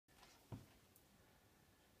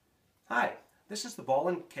Hi, this is the ball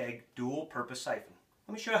and keg dual-purpose siphon.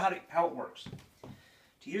 Let me show you how it works.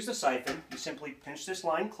 To use the siphon, you simply pinch this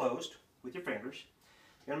line closed with your fingers.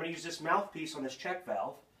 Then I'm going to use this mouthpiece on this check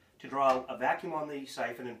valve to draw a vacuum on the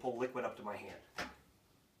siphon and pull liquid up to my hand.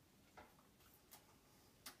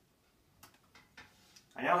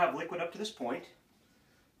 I now have liquid up to this point,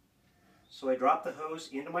 so I drop the hose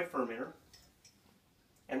into my fermenter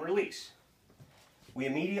and release. We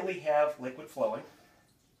immediately have liquid flowing,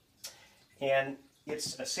 and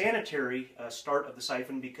it's a sanitary start of the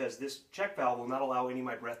siphon because this check valve will not allow any of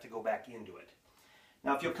my breath to go back into it.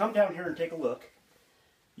 Now if you'll come down here and take a look,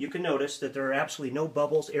 you can notice that there are absolutely no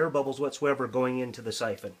bubbles, air bubbles whatsoever going into the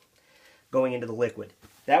siphon, going into the liquid.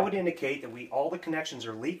 That would indicate that all the connections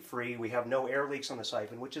are leak-free, we have no air leaks on the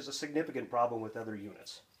siphon, which is a significant problem with other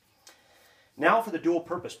units. Now for the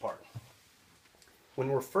dual-purpose part. When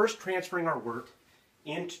we're first transferring our wort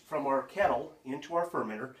from our kettle into our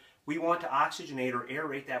fermenter, we want to oxygenate or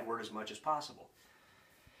aerate that wort as much as possible.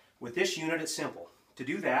 With this unit, it's simple. To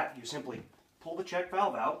do that, you simply pull the check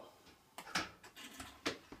valve out,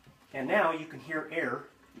 and now you can hear air.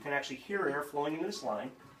 You can actually hear air flowing into this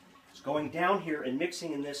line. It's going down here and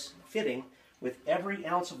mixing in this fitting with every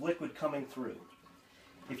ounce of liquid coming through.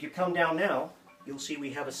 If you come down now, you'll see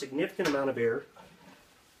we have a significant amount of air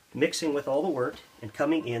mixing with all the wort and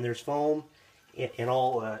coming in. There's foam and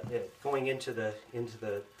all going into the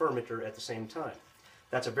fermenter at the same time.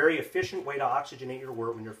 That's a very efficient way to oxygenate your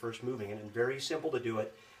wort when you're first moving it, and very simple to do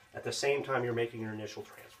it at the same time you're making your initial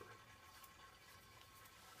transfer.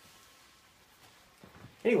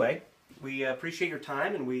 Anyway, we appreciate your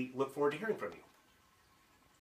time and we look forward to hearing from you.